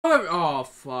Oh,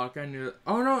 fuck. I knew it.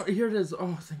 Oh, no. Here it is.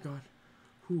 Oh, thank God.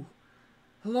 Whew.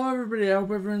 Hello, everybody. I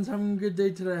hope everyone's having a good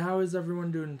day today. How is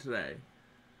everyone doing today?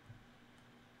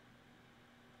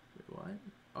 Wait, what?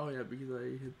 Oh, yeah, because I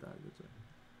hit that. That's right.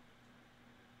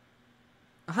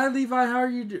 Hi, Levi. How are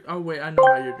you doing? Oh, wait. I know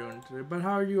how you're doing today. But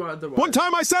how are you otherwise? One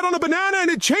time I sat on a banana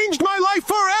and it changed my life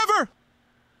forever!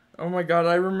 Oh, my God.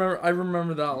 I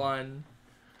remember that line.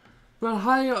 But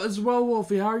hi as well,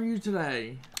 Wolfie. How are you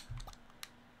today?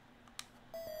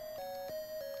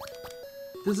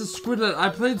 This is Squidlit. I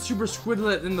played Super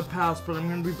Squidlit in the past, but I'm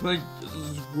going to be playing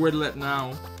Squidlit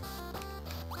now.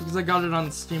 Because I got it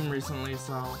on Steam recently,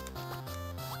 so...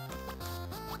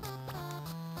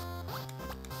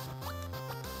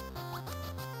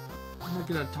 I'm not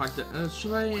going to talk to...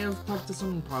 should I have talked to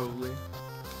someone? Probably.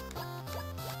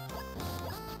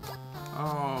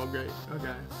 Oh, great.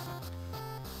 Okay.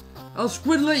 Oh,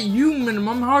 Squidlit, you,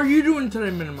 Minimum. How are you doing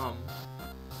today, Minimum?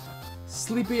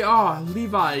 Sleepy,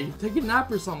 Levi, take a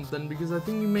nap or something, because I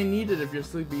think you may need it if you're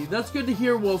sleepy. That's good to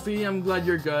hear, Wolfie. I'm glad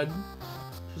you're good.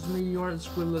 Just me, you aren't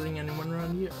squidletting anyone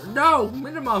around here. No,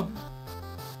 Minimum.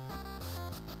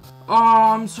 Oh,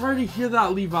 I'm sorry to hear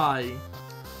that, Levi.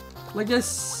 Like I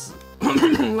said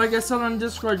on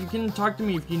Discord, you can talk to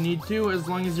me if you need to, as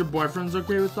long as your boyfriend's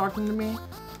okay with talking to me.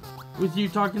 With you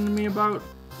talking to me about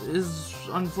his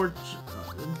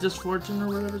disfortune or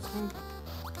whatever it's called.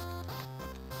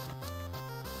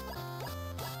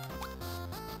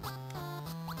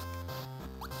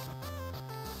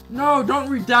 No, don't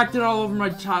redact it all over my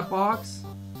chat box.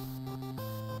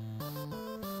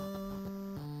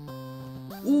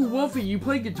 Ooh, Wolfie, you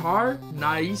play guitar?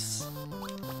 Nice.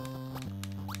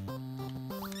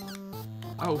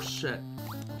 Oh, shit.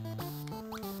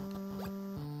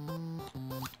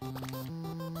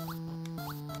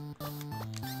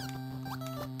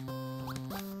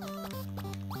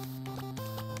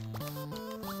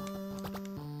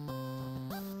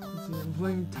 I'm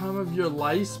playing Time of Your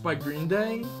Life by Green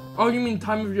Day? Oh, you mean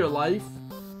Time of Your Life?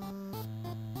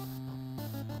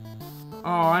 Oh,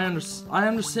 I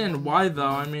understand why, though.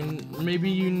 I mean, maybe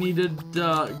you needed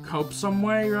to cope some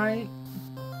way, right?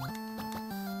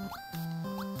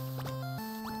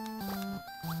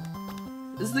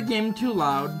 Is the game too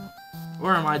loud?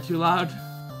 Or am I too loud?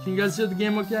 Can you guys hear the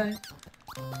game okay?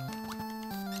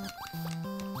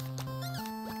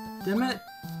 Damn it.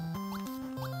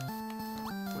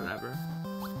 Whatever.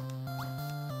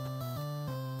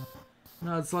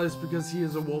 No, it's nice because he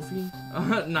is a Wolfie.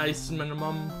 Nice,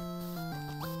 Minimum.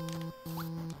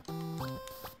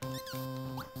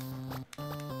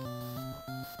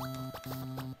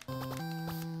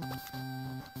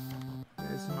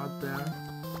 It's not there.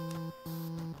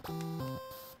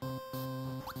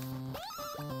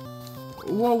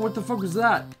 Whoa, what the fuck was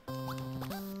that?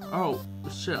 Oh,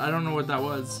 shit, I don't know what that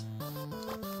was.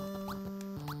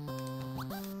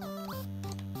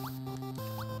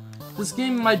 This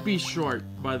game might be short,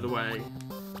 by the way.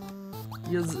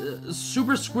 Because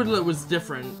Super Squidlit was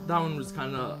different. That one was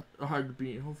kind of hard to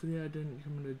beat. Hopefully I didn't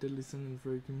come into a deadly sin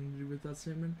for a community with that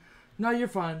statement. No, you're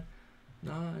fine.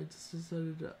 No, I just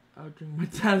decided to outdrink my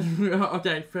dad.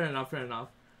 Okay, fair enough, fair enough.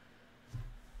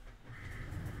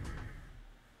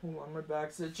 Hold on, my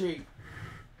back's itchy.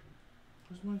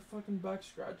 Where's my fucking back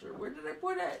scratcher? Where did I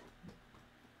put it?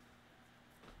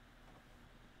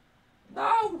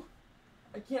 No!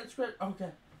 I can't scratch.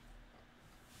 Okay.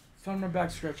 Found my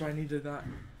back scratcher. I needed that.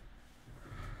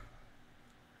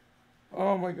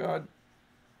 Oh my god.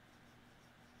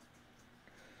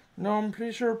 No, I'm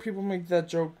pretty sure people make that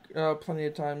joke plenty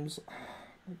of times. Oh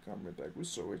my god, my back was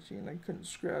so itchy and I couldn't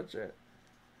scratch it.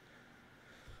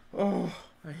 Oh,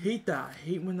 I hate that. I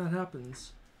hate when that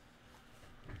happens.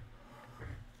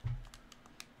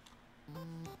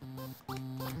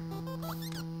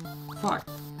 Fuck.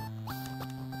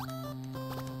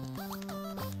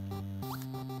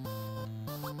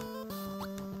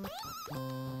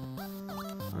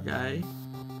 Okay.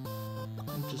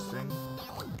 Interesting.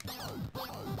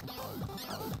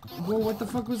 Whoa, what the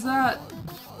fuck was that?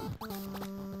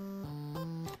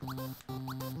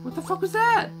 What the fuck was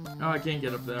that? Oh, I can't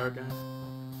get up there, okay.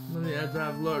 Let me have to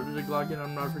have loaded the Glock and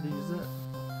I'm not ready to use it.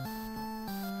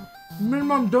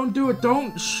 Minimum, don't do it.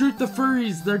 Don't shoot the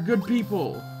furries. They're good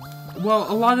people.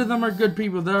 Well, a lot of them are good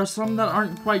people. There are some that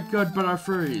aren't quite good but are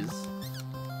furries.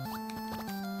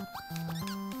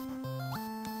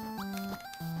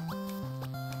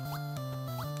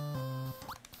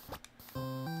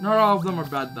 Not all of them are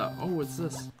bad though. Oh, what's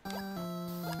this?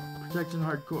 Protection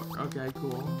hardcore. Okay,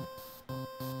 cool.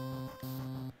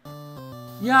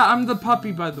 Yeah, I'm the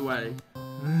puppy, by the way.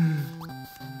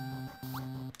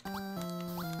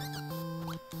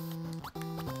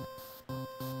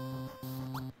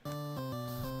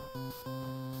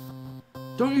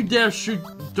 Don't you dare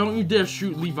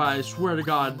shoot Levi, I swear to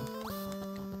God.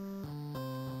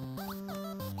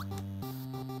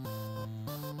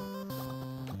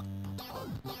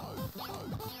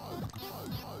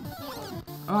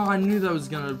 Oh, I knew that was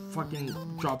gonna fucking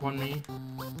drop on me.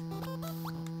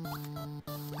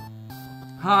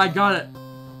 Ha, I got it.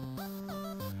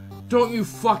 Don't you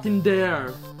fucking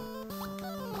dare.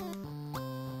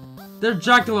 They're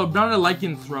jackalope, not a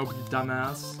lycanthrope, you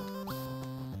dumbass.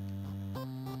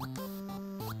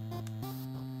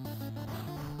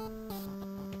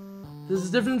 There's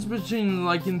a difference between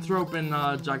lycanthrope and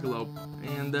jackalope,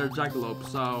 and they're jackalope,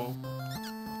 so...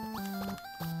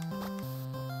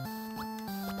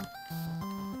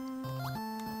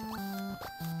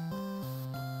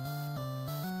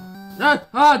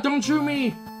 Don't shoot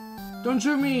me! Don't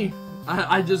shoot me!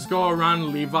 I just go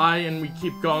around Levi and we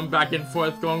keep going back and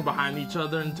forth, going behind each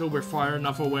other until we're far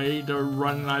enough away to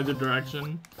run in either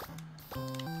direction.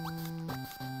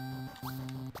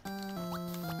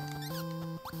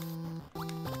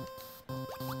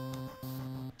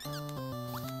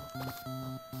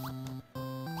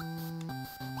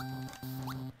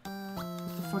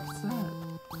 What the fuck is that?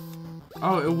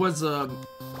 Oh, it was a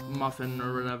muffin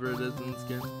or whatever it is in this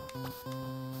game.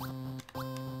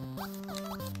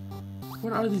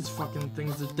 What are these fucking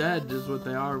things? They're dead is what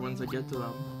they are once I get to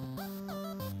them.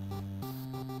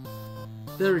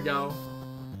 There we go.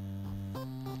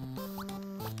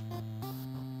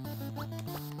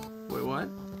 Wait, what?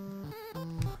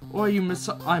 Oh, you missed.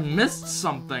 I missed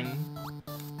something.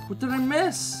 What did I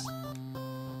miss?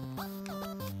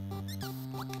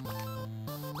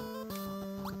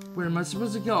 Wait, am I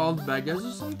supposed to kill all the bad guys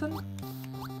or something?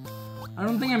 I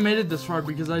don't think I made it this far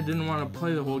because I didn't want to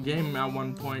play the whole game at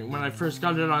one point when I first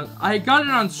got it on. I got it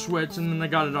on Switch and then I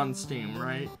got it on Steam,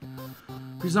 right?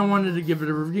 Because I wanted to give it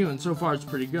a review, and so far it's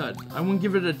pretty good. I wouldn't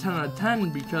give it a 10 out of 10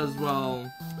 because,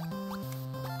 well,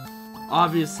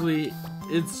 obviously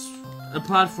it's a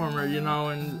platformer, you know,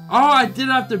 and oh, I did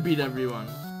have to beat everyone.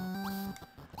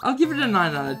 I'll give it a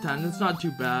 9 out of 10. It's not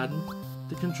too bad.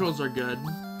 The controls are good.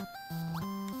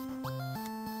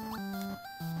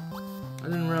 I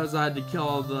didn't realize I had to kill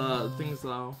all the things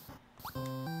though.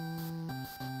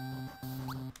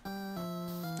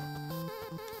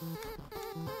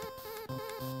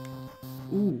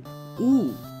 Ooh,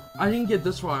 ooh! I didn't get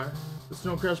this far. The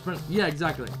snow crash sprint. Yeah,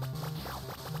 exactly.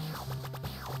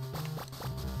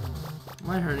 Am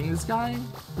I hurting this guy?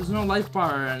 There's no life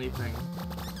bar or anything,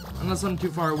 unless I'm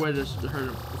too far away to hurt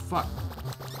him. Fuck.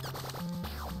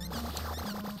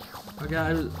 Okay,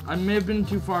 I may have been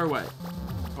too far away.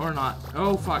 Or not.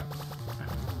 Oh, fuck.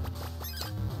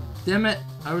 Damn it.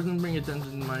 I wasn't paying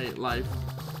attention to my life.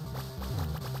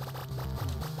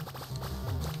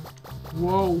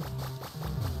 Whoa.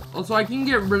 Also, I can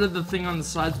get rid of the thing on the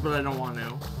sides, but I don't want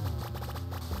to.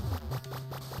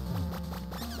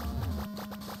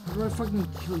 How do I fucking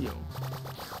kill you?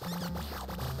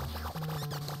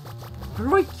 How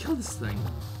do I kill this thing?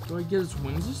 Do I get its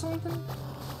wings or something?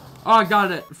 Oh, I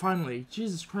got it. Finally.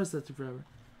 Jesus Christ, that took forever.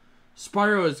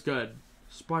 Spyro is good.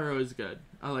 Spyro is good.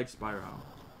 I like Spyro.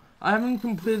 I haven't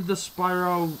completed the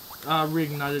Spyro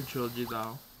Reignited trilogy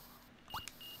though.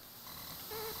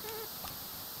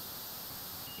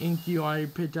 Inc. you, I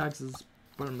pay taxes,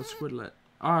 but I'm a squidlet.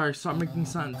 Alright, stop making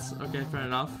sense. Okay, fair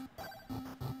enough.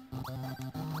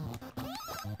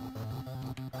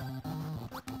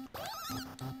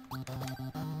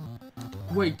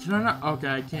 Wait, can I not? Okay,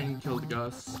 I can't kill the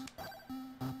ghosts.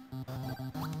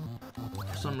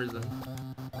 For some reason.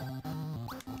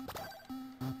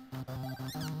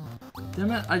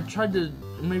 Damn it, I tried to...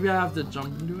 Maybe I have to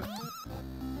jump into it?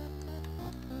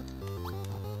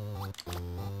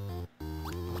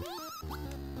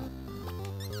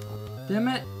 Damn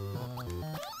it!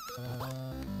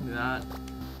 Give me that.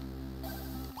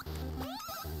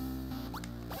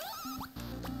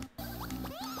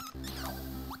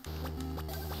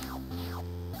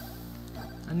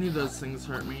 I knew those things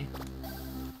hurt me.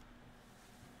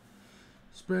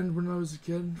 It's banned when I was a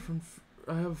kid.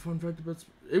 I have a fun fact about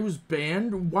it was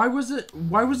banned. Why was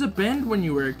it banned when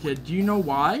you were a kid? Do you know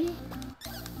why?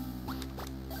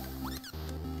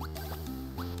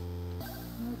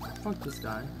 Oh, fuck this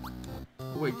guy.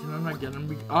 Wait, can I not get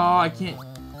him? Oh, I can't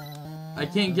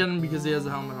get him because he has a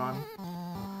helmet on.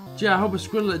 Gee, I hope a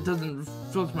Squidlit doesn't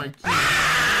filter my key.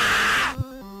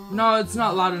 No, it's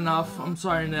not loud enough. I'm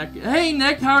sorry, Nick. Hey,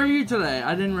 Nick, how are you today?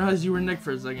 I didn't realize you were Nick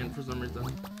for a second for some reason.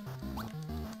 How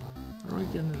do I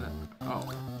get into that? Oh.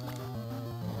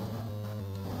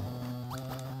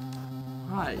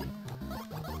 Hi.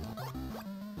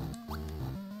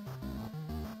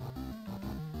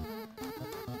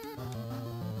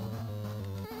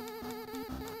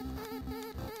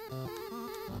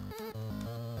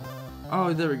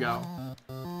 Oh, there we go.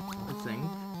 I think.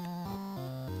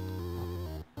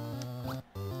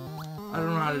 I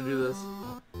don't know how to do this.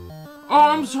 Oh,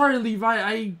 I'm sorry, Levi.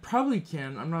 I probably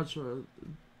can. I'm not sure.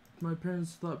 My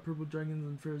parents thought purple dragons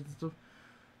and fairies and stuff.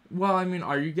 Well, I mean,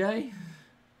 are you gay?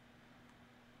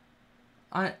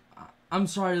 I'm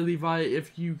sorry, Levi,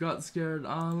 if you got scared.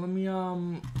 Let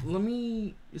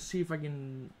me see if I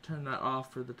can turn that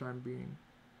off for the time being.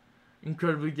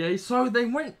 Incredibly gay. So they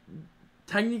weren't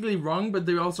technically wrong, but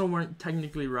they also weren't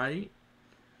technically right.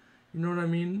 You know what I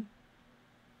mean?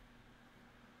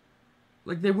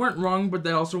 Like, they weren't wrong, but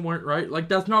they also weren't right. Like,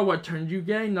 that's not what turned you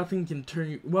gay. Nothing can turn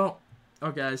you... Well,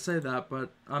 okay, I say that,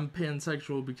 but I'm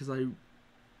pansexual because I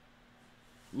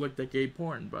looked at gay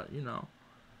porn, but, you know.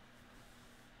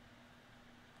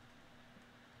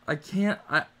 I can't...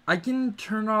 I can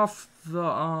turn off the,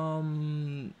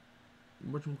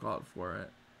 whatchamacallit for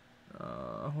it.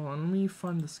 Hold on, let me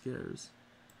find the scares.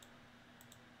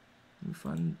 Let me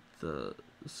find the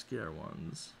scare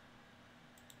ones.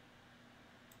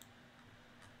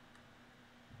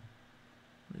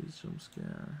 Please jump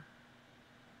scare.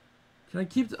 Can I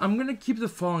keep... I'm gonna keep the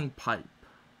falling pipe.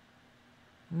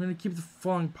 I'm gonna keep the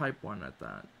falling pipe one at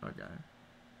that. Okay.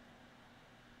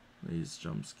 Please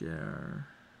jump scare.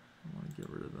 I want to get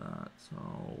rid of that,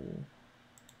 so...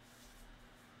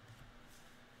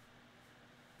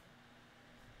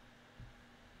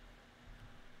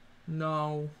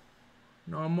 No.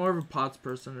 No, I'm more of a POTS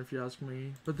person, if you ask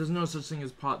me. But there's no such thing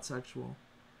as pot sexual.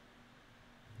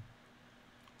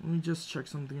 Let me just check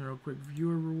something real quick.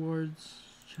 Viewer rewards,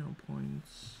 channel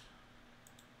points,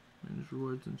 manage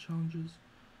rewards and challenges.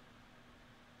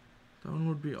 That one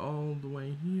would be all the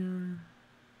way here.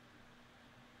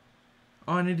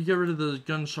 Oh, I need to get rid of the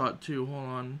gunshot too. Hold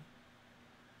on.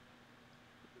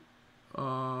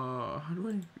 How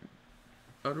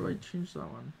do I change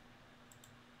that one?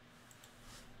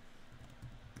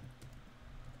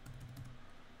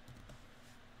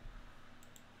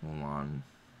 Hold on.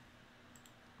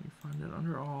 Let me find it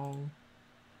under all.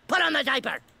 Put on the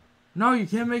diaper! No, you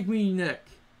can't make me Nick.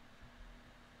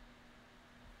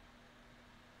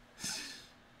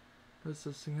 That's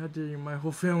this thing. How dare you? My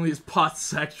whole family is pot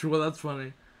sexual. That's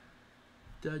funny.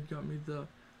 Dad got me the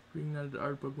reignited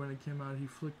art book when it came out. He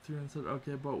flicked through and said,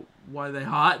 okay, but why are they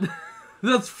hot?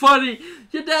 That's funny.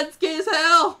 Your dad's gay as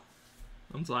hell.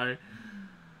 I'm sorry.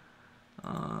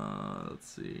 Let's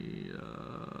see.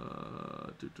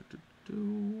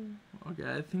 Okay,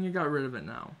 I think I got rid of it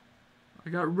now. I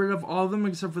got rid of all of them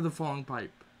except for the falling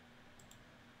pipe.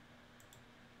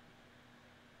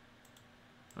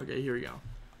 Okay, here we go.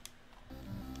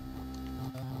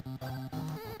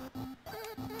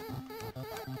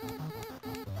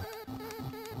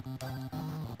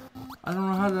 I don't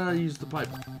know how to use the pipe.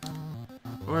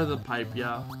 Or the pipe,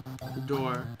 yeah. The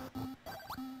door.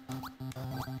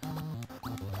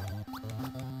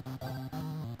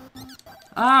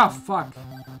 Ah, fuck.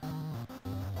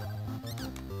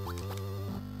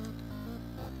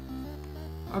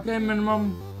 Okay,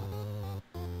 minimum.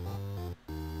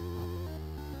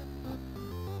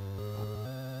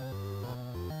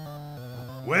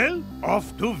 Well,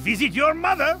 off to visit your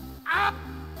mother. Ah!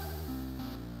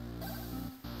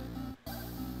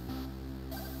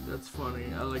 That's funny.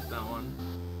 I like that one.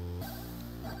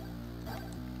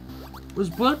 Was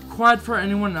blood quiet for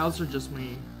anyone else or just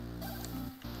me?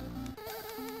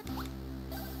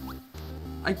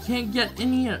 I can't get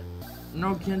any...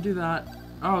 No, can't do that.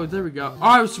 Oh, there we go. Oh,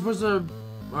 I was supposed to...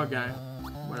 Okay.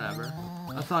 Whatever.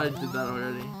 I thought I did that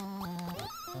already.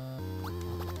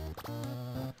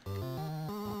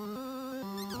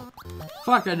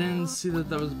 Fuck, I didn't see that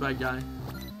that was a bad guy.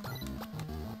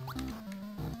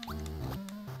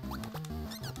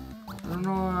 I don't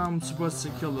know how I'm supposed to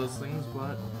kill those things,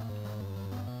 but...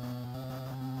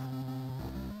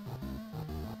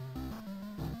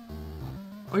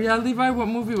 Oh yeah, Levi, what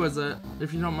movie was it?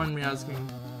 If you don't mind me asking.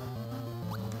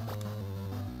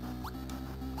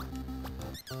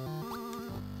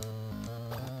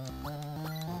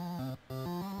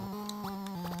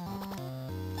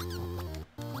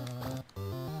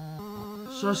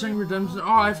 Shawshank Redemption.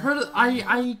 Oh, I've heard it.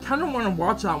 I kind of want to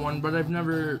watch that one, but I've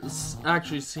never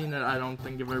actually seen it, I don't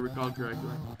think, if I recall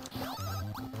correctly.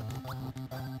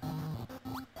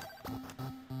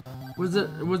 Was it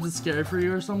scary for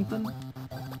you or something?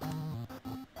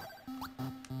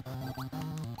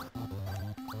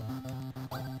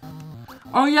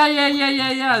 Oh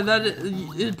yeah. That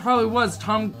it probably was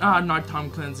not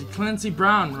Tom Clancy. Clancy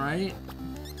Brown, right?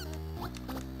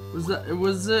 Was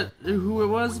it who it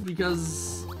was?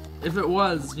 Because if it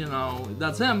was, you know,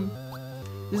 that's him.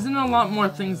 He's in a lot more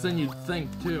things than you'd think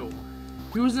too.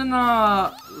 He was in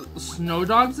Snow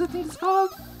Dogs, I think it's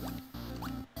called,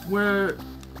 where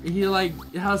he like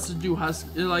has to do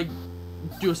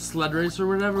do a sled race or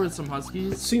whatever with some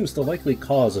huskies. It seems the likely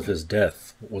cause of his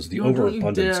death was the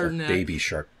overabundance of baby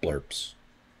shark blurps.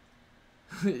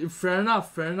 Fair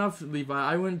enough, Levi.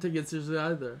 I wouldn't take it seriously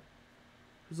either.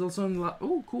 There's also in the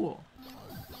oh, cool.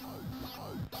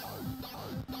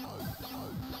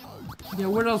 Yeah,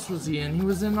 what else was he in? He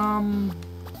was in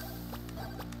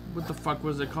what the fuck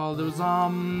was it called? It was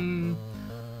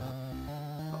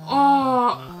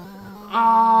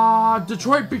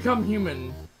Detroit Become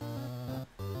Human.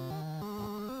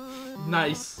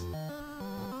 Nice.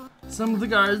 Some of the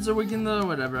guards are waking the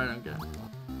whatever, I don't care.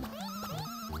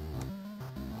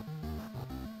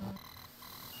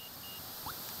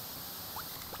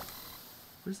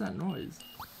 Where's that noise?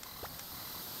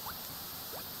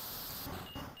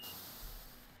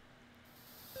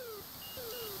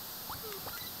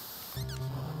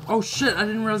 Oh shit, I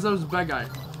didn't realize that was a bad guy.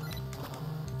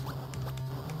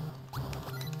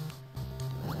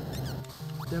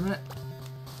 Damn it.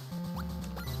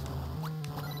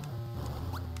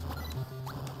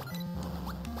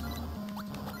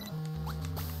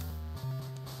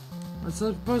 Was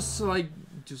I supposed to like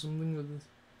do something with this?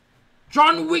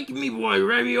 John Wick, me boy,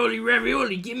 ravioli,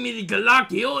 ravioli, give me the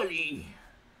galactioli.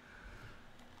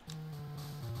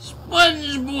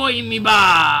 Sponge boy, me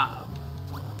bob.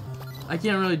 I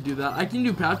can't really do that. I can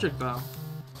do Patrick though.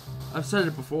 I've said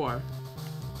it before.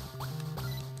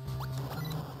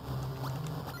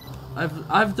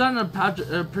 I've done a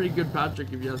pretty good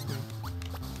Patrick, if you ask me.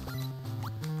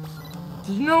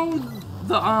 Did you know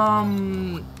the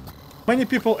Many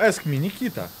people ask me,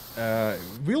 Nikita,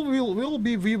 will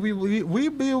be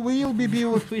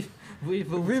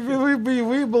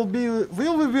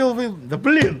the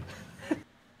blin.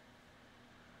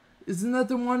 Isn't that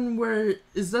the one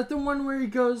where he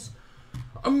goes,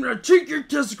 I'm gonna take your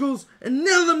testicles and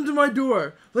nail them to my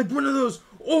door like one of those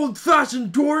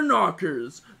old-fashioned door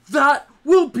knockers. That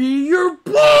will be your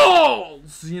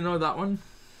balls. You know that one?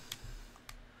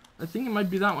 I think it might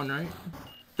be that one, right?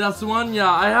 That's the one?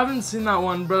 Yeah, I haven't seen that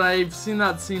one, but I've seen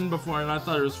that scene before and I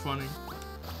thought it was funny.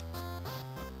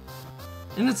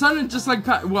 And it sounded just like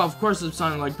well, of course it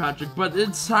sounded like Patrick, but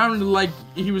it sounded like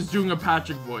he was doing a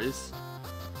Patrick voice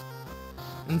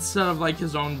instead of like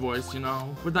his own voice, you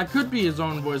know? But that could be his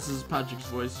own voice as Patrick's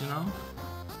voice, you know?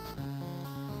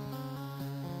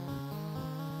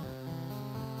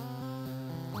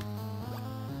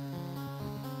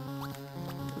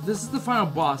 This is the final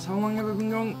boss. How long have I been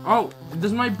going? Oh,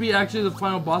 this might be actually the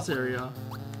final boss area.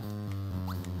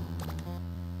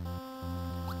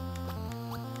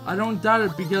 I don't doubt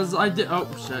it because I did. Oh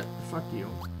shit! Fuck you.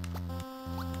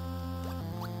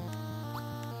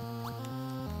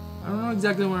 I don't know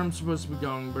exactly where I'm supposed to be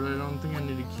going, but I don't think I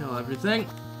need to kill everything.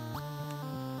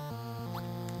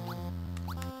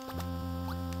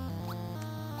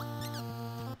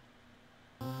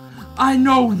 I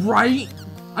know, right?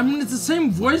 I mean, it's the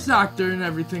same voice actor and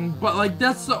everything, but like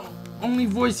that's the only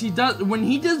voice he does. When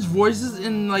he does voices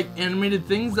in like animated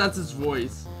things, that's his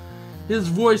voice. His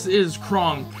voice is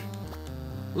Kronk.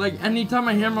 Like anytime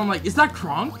I hear him, I'm like, is that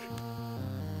Kronk?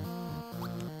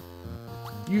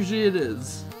 Usually it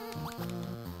is.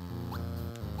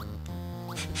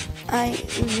 I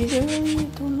literally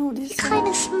don't know this. Kind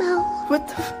of smell What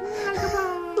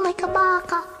the like a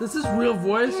baka. This is real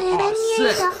voice? Oh,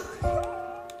 sick.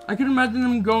 I can imagine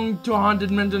him going to a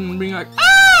haunted mansion and being like,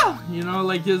 ah! You know,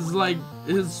 like his,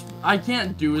 I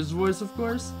can't do his voice, of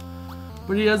course.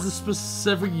 But he has a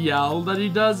specific yell that he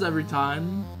does every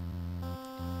time.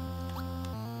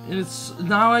 And it's,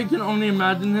 now I can only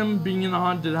imagine him being in a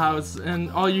haunted house and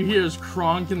all you hear is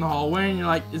Kronk in the hallway and you're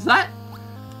like, is that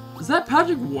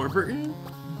Patrick Warburton?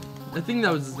 I think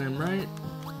that was his name, right?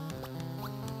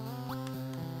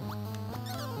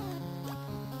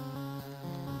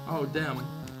 Oh, damn.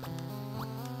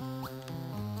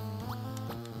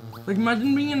 Like,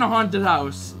 imagine being in a haunted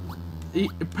house.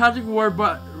 Patrick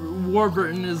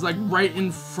Warburton is, like, right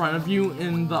in front of you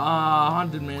in the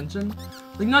haunted mansion.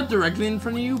 Like, not directly in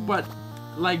front of you, but,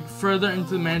 like, further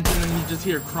into the mansion, and you just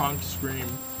hear Kronk scream.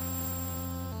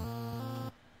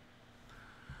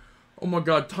 Oh my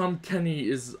god, Tom Kenny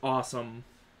is awesome.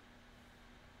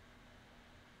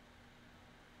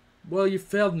 Well, you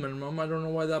failed, minimum. I don't know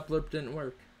why that blip didn't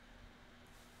work.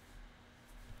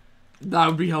 That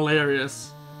would be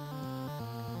hilarious.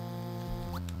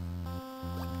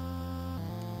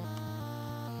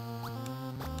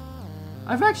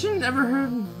 I've actually never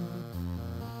heard...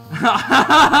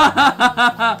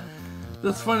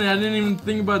 That's funny, I didn't even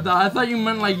think about that. I thought you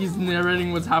meant like he's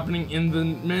narrating what's happening in the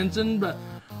mansion, but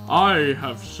I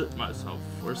have shit myself.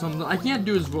 or something. I can't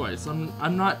do his voice.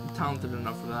 I'm not talented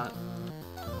enough for that.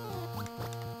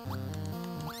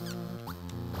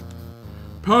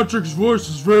 Patrick's voice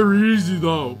is very easy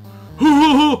though.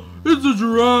 It's a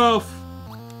giraffe.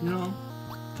 You know,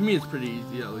 to me it's pretty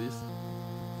easy at least.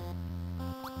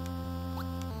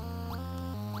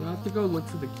 Do I have to go look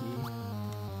for the key?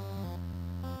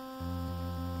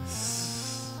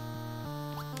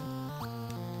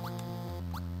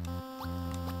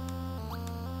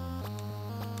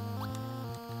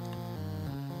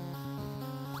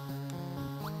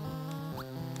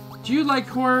 Do you like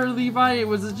horror, Levi?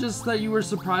 Was it just that you were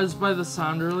surprised by the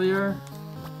sound earlier?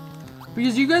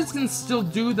 Because you guys can still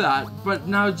do that, but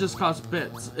now it just costs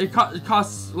bits. It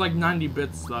costs like 90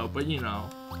 bits though, but you know.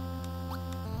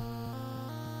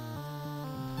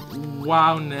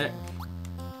 Wow, Nick.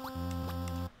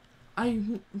 I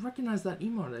recognize that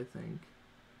emote, I think.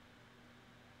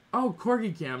 Oh,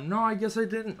 Corgi Cam. No, I guess I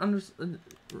didn't understand.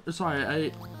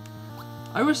 Sorry,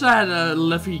 I wish I had a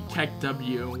Liffy Keck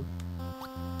W.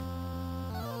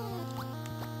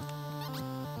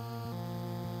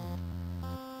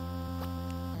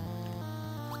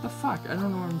 What the fuck? I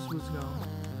don't know where I'm supposed to go.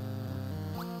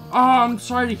 Oh, I'm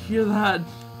sorry to hear that.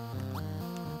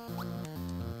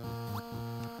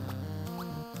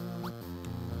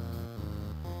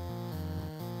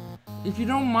 If you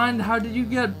don't mind, how did you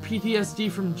get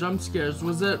PTSD from jump scares?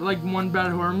 Was it like one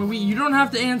bad horror movie? You don't have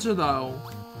to answer though,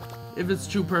 if it's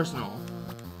too personal.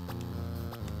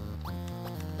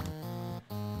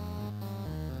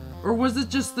 Or was it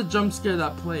just the jump scare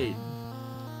that played?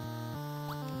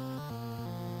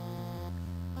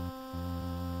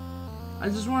 I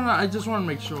just wanna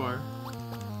make sure.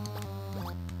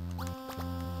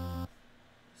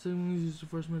 Someone used to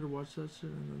force me to watch that shit,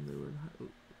 and then they would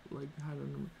like hide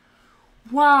under me.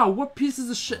 Wow, what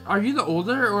pieces of shit? Are you the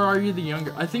older or are you the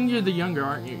younger? I think you're the younger,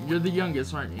 aren't you? You're the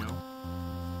youngest, aren't you?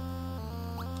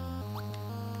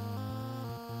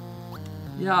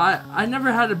 Yeah, I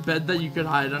never had a bed that you could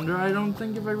hide under, I don't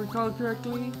think, if I recall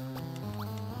correctly.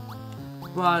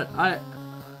 But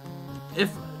if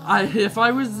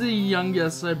I was the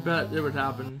youngest, I bet it would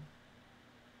happen.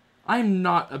 I'm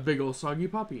not a big old soggy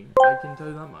puppy, I can tell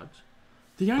you that much.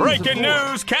 Breaking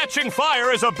news! Catching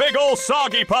fire is a big old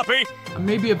soggy puppy! I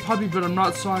may be a puppy, but I'm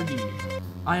not soggy.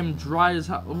 I am dry as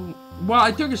hell. Well,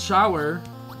 I took a shower.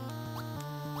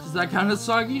 Does that count as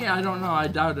soggy? I don't know, I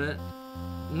doubt it.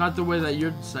 Not the way that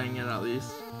you're saying it, at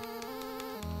least.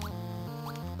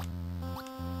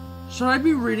 Should I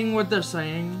be reading what they're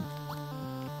saying?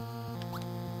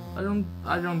 I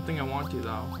don't think I want to,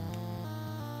 though.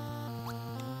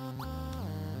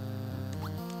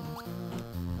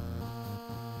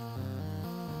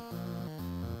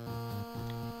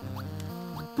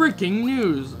 Breaking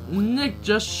news! Nick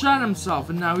just shot himself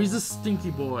and now he's a stinky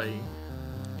boy.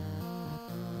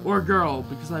 Or girl,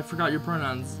 because I forgot your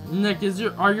pronouns. Nick,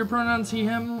 are your pronouns he,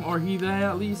 him, or he, they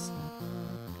at least?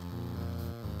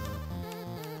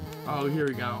 Oh, here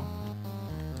we go.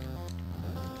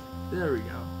 There we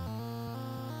go.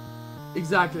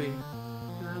 Exactly.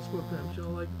 Can I ask what pimp show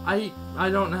like? I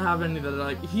don't have any that I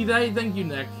like. He, they, thank you,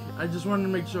 Nick. I just wanted to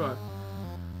make sure.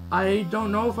 I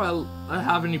don't know if I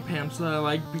have any pimps that I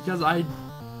like because I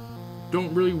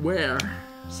don't really wear,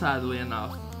 sadly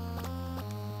enough.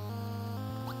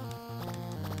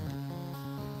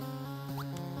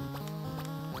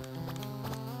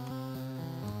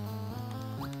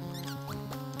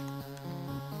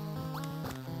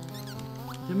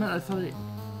 Damn it, I thought he...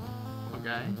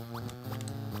 Okay.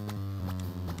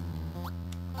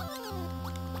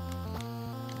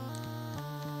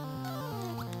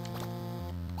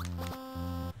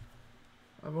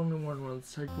 I've only worn one.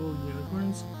 Cycle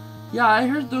unicorns. Yeah, I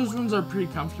heard those ones are pretty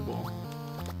comfortable.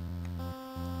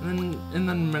 And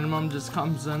then Minimum just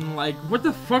comes in like, what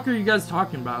the fuck are you guys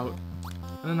talking about?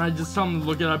 And then I just tell him to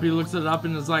look it up. He looks it up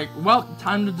and is like, well,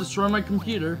 time to destroy my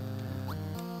computer.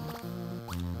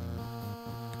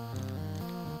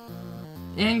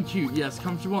 And cute, yes,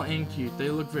 comfortable and cute. They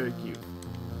look very cute.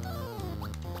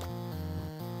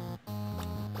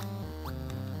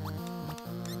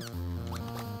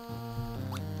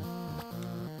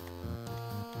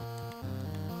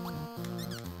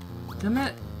 Damn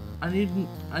it! I need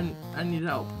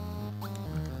help.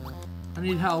 I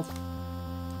need help.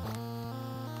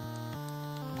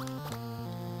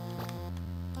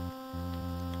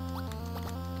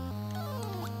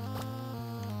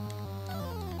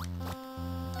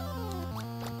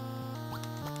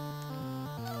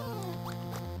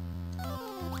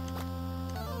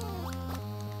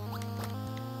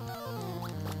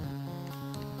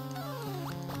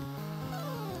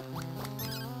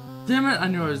 Damn it, I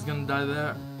knew I was gonna die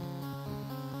there.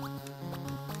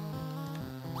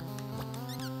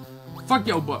 Fuck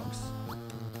your books.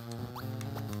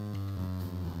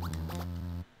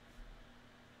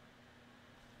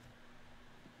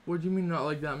 What do you mean not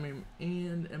like that meme?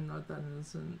 And am not that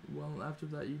innocent. Well, after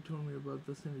that you told me about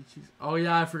the Cindy cheese. Oh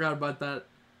yeah, I forgot about that.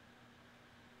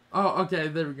 Oh, okay,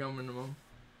 there we go, minimum.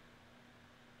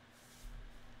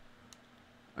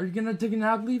 Are you gonna take a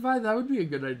nap, Levi? That would be a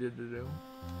good idea to do.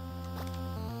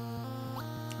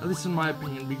 At least in my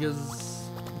opinion, because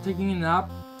taking a nap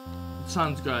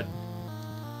sounds good.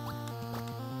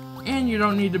 And you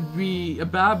don't need to be a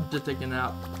bab to take a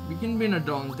nap. You can be an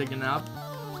adult and take a nap.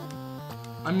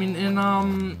 I mean,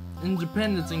 in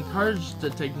Japan, it's encouraged to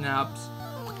take naps,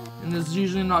 and it's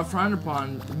usually not frowned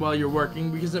upon while you're working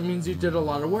because it means you did a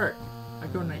lot of work. I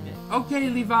go night night.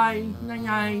 Okay, Levi. Night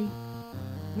night.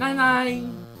 Night night.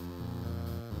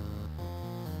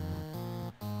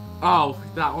 Oh,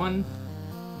 that one.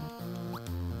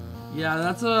 Yeah,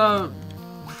 that's a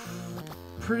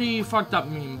pretty fucked up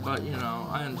meme, but you know,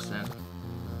 I understand.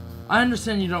 I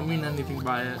understand you don't mean anything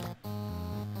by it.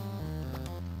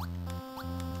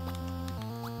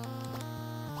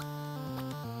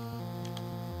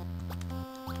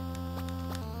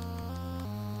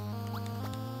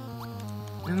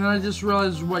 And then I just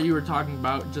realized what you were talking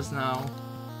about just now.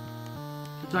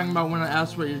 You're talking about when I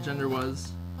asked what your gender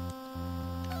was.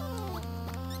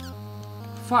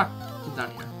 Fuck, get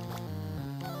down here.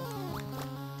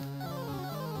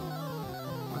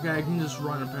 Okay, I can just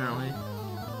run apparently.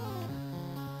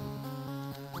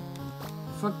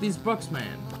 Fuck these books,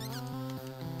 man.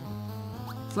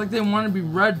 It's like they want to be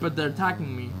read, but they're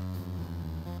attacking me.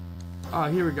 Oh,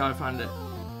 here we go, I found it.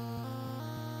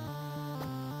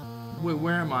 Wait,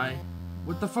 where am I?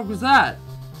 What the fuck was that?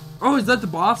 Oh, is that the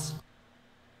boss?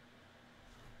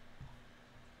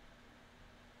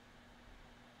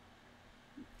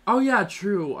 Oh yeah,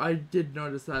 true. I did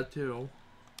notice that too.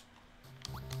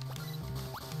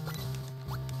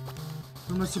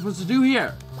 What am I supposed to do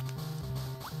here?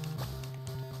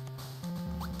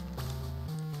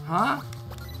 Huh?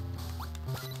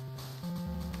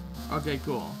 Okay,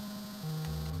 cool.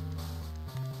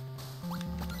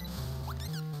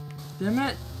 Damn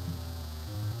it.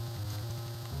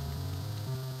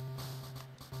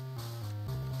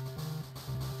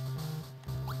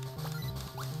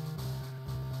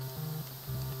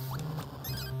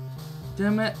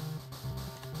 Damn it.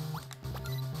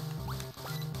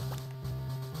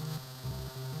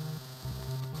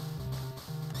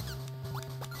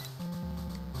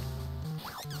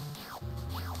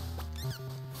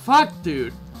 Fuck,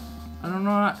 dude. I don't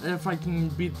know if I can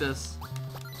beat this.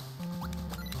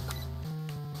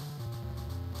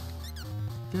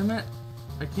 Damn it.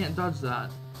 I can't dodge that.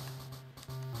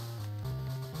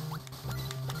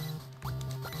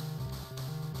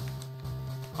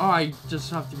 Oh, I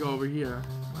just have to go over here.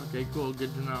 Okay, cool.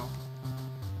 Good to know.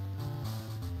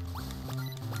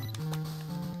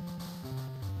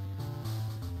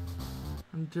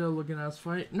 Until looking at us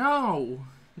fight. No!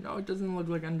 No, it doesn't look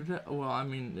like Undertale. Well, I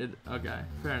mean, it. Okay,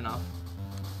 fair enough.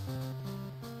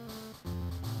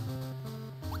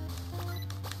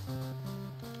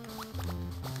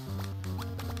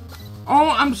 Oh,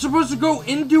 I'm supposed to go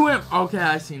into him. Okay,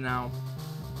 I see now.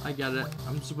 I get it.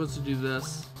 I'm supposed to do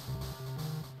this.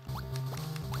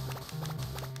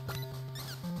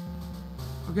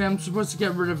 Okay, I'm supposed to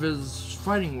get rid of his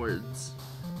fighting words.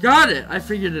 Got it! I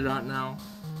figured it out now.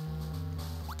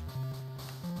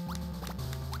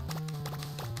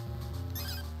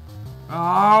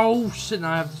 Oh, shit,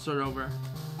 now I have to start over.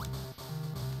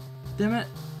 Damn it.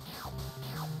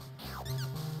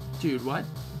 Dude, what?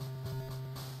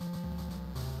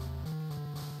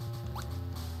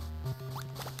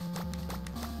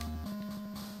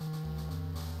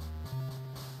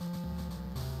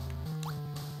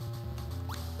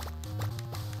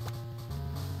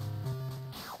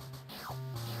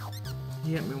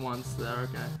 He hit me once there,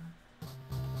 okay.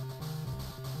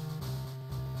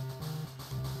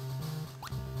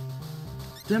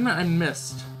 Damn it, I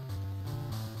missed.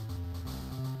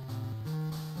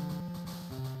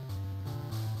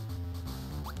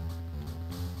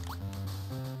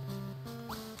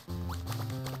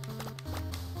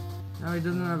 Now he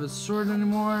doesn't have his sword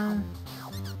anymore.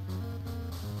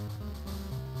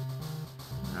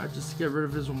 Now just get rid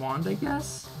of his wand, I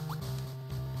guess?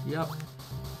 Yep.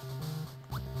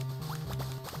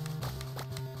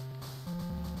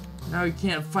 Now he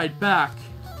can't fight back.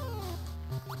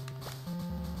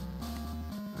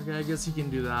 Okay, I guess he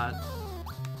can do that.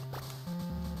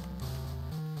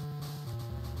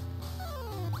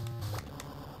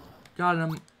 Got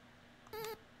him.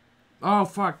 Oh,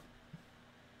 fuck.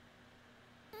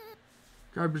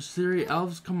 Garbage theory,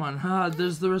 elves, come on. Ha,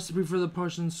 there's the recipe for the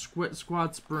potion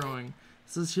squats brewing.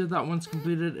 It says here that once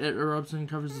completed, it erupts and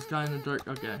covers the sky in the dark.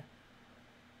 Okay.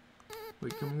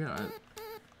 Wait, come again.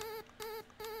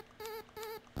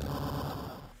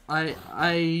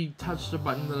 I touched a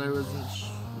button that I wasn't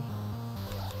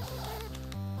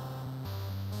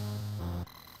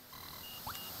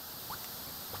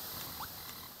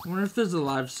I wonder if there's a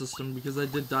live system, because I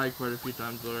did die quite a few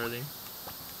times already.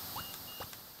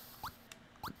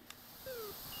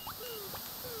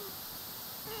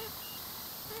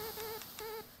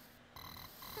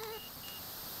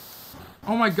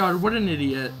 Oh my god, what an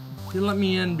idiot. He let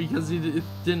me in because he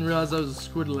didn't realize I was a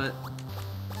squidlet.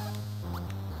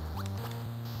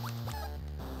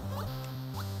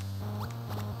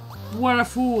 What a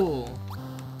fool!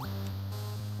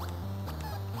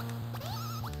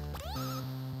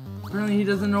 Apparently he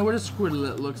doesn't know what a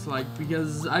squidlet looks like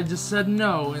because I just said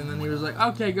no and then he was like,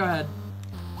 okay, go ahead.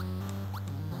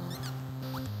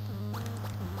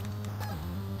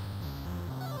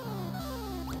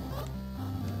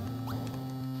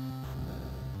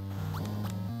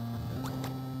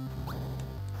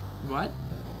 What?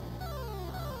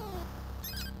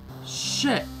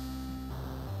 Shit!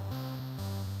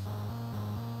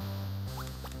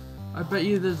 I bet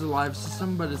you there's a live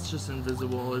system, but it's just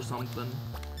invisible or something.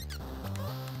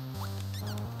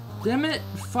 Damn it,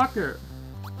 fucker!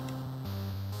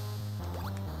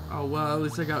 Oh well, at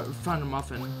least I found a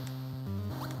muffin.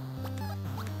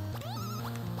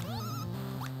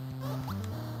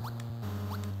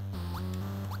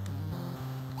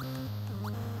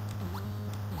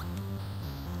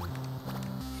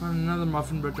 Found another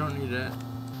muffin, but don't need it.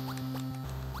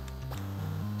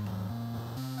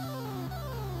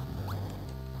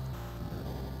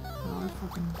 Oh, I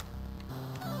fucking...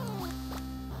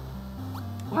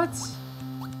 What?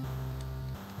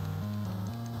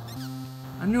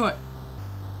 I knew it.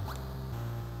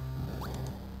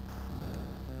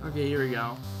 Okay, here we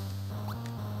go.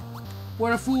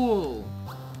 What a fool!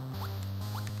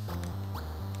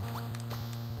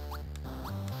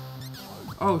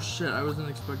 Oh shit, I wasn't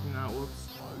expecting that, whoops.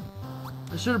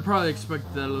 I should have probably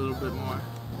expected that a little bit more.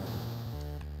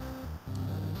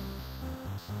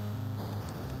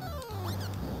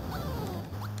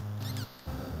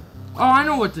 Oh, I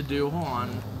know what to do, hold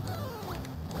on.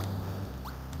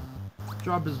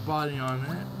 Drop his body on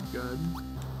it, good.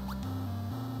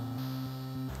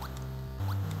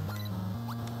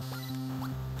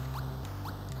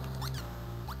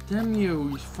 Damn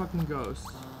you fucking ghost.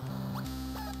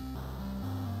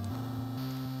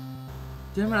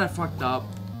 Damn it, I fucked up.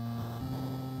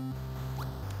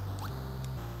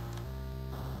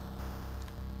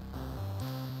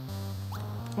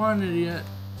 Come on, idiot.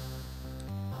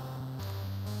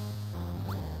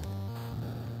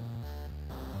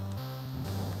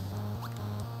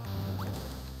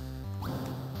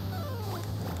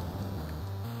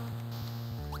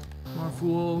 Come on,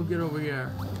 fool, get over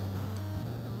here.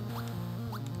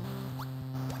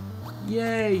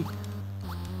 Yay!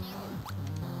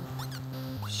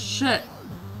 Shit!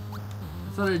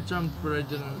 I thought I jumped, but I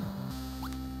didn't.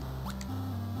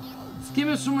 This game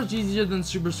is so much easier than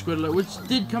Super Squidlet, which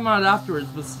did come out afterwards,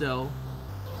 but still.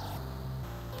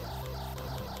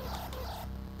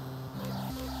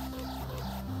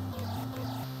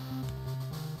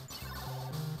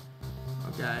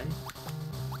 Okay.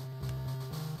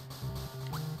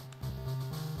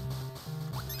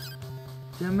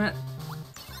 Damn it.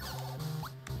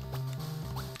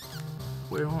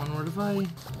 Wait, hold on, what if I...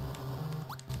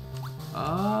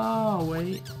 Oh,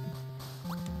 wait.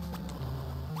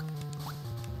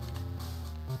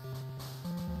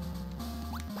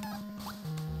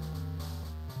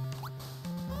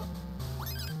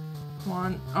 Come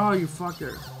on. Oh, you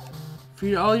fucker.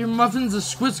 Feed all your muffins to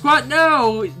Squid Squat?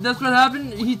 No! That's what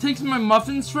happened? He takes my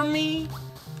muffins from me?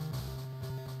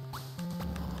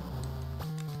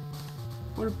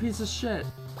 What a piece of shit.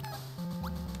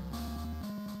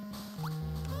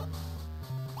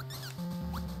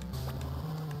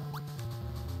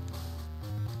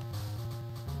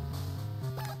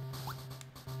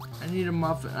 I need a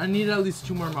muffin. I need at least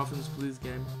 2 more muffins, please,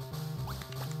 game.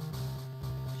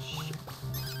 Shit.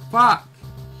 Fuck!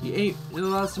 He ate the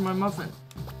last of my muffin.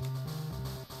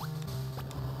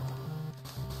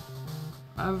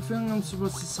 I have a feeling I'm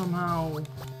supposed to somehow...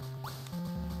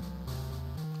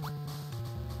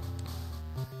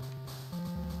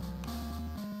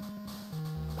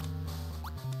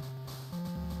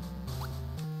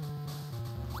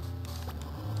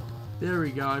 There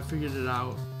we go, I figured it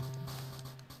out.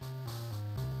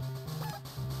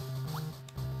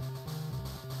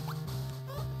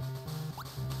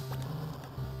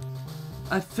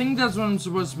 I think that's what I'm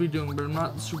supposed to be doing, but I'm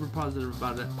not super positive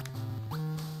about it.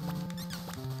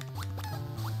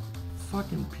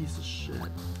 Fucking piece of shit.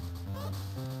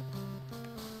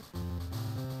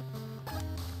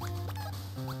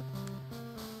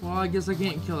 Well, I guess I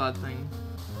can't kill that thing.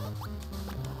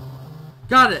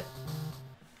 Got it!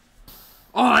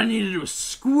 All I need to do is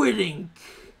squid ink!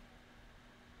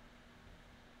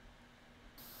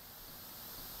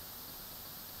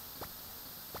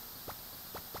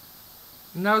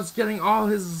 Now it's getting all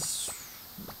his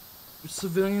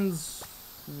civilians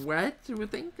wet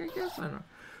with ink, I guess? I don't know.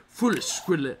 Foolish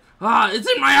Squidlit. Ah,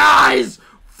 it's in my eyes!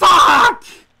 Fuck!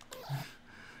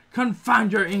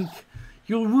 Confound your ink.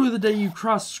 You'll rue the day you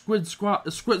cross Squid Squad.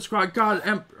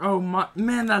 God, oh my,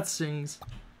 man, that stings.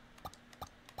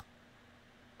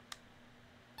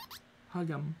 Hug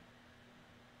him.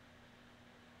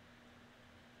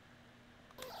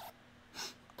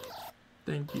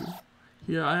 Thank you.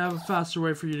 Here, I have a faster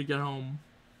way for you to get home.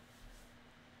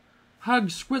 Hug,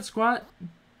 Squid Squat.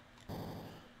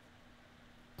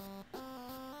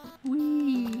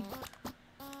 Whee!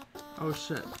 Oh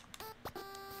shit.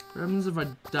 What happens if I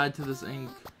die to this ink?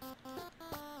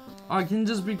 Oh, I can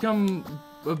just become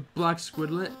a black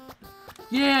squidlet.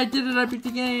 Yeah, I did it! I beat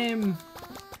the game!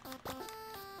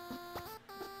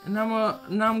 And now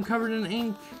I'm covered in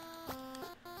ink.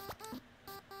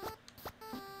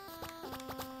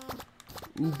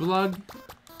 Ooblug.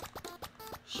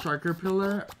 Striker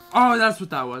Pillar. Oh, that's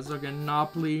what that was. Okay,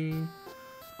 Noply.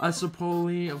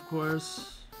 Isopoli, of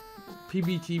course.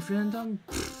 PBT Phantom?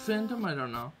 Phantom? I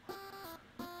don't know.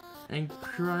 And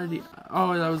Karate.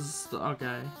 Oh, that was.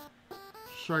 Okay.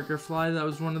 Striker Fly, that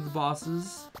was one of the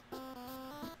bosses.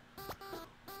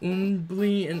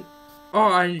 Umbly and.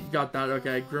 Oh, I got that.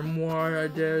 Okay. Grimoire, I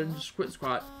did. Squid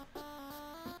Squat.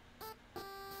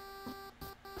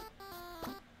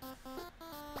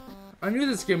 I knew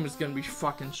this game was gonna be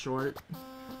fucking short.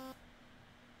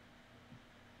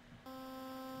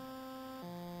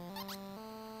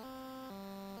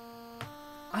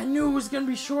 I knew it was gonna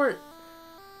be short.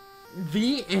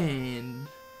 The end.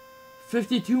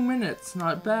 52 minutes,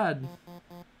 not bad.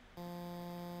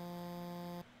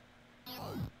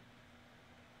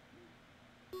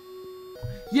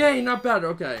 Yay, not bad,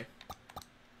 okay.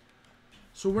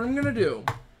 So what I'm gonna do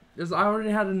is I already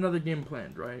had another game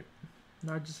planned, right?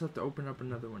 Now I just have to open up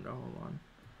another window. Hold on.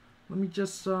 Let me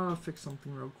just fix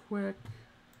something real quick.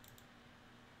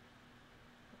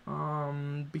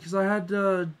 Because I had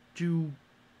to do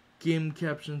game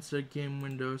capture instead of game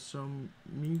window, so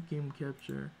mute game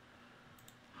capture,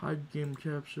 hide game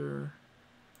capture,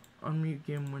 unmute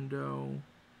game window,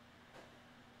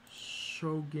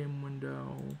 show game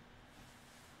window,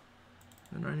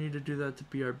 and I need to do that to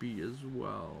BRB as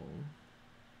well.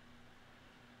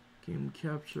 Game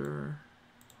capture,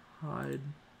 hide,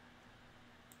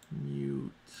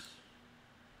 mute,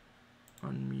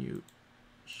 unmute,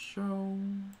 show.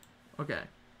 Okay,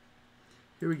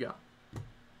 here we go.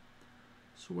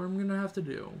 So what I'm gonna have to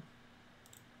do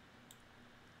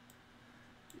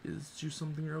is do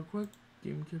something real quick.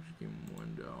 Game capture, game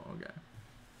window. Okay.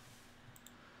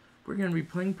 We're gonna be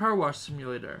playing Power Wash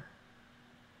Simulator.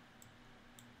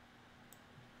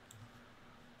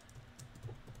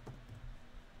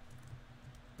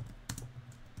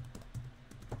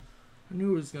 I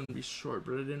knew it was gonna be short,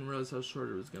 but I didn't realize how short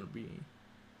it was gonna be.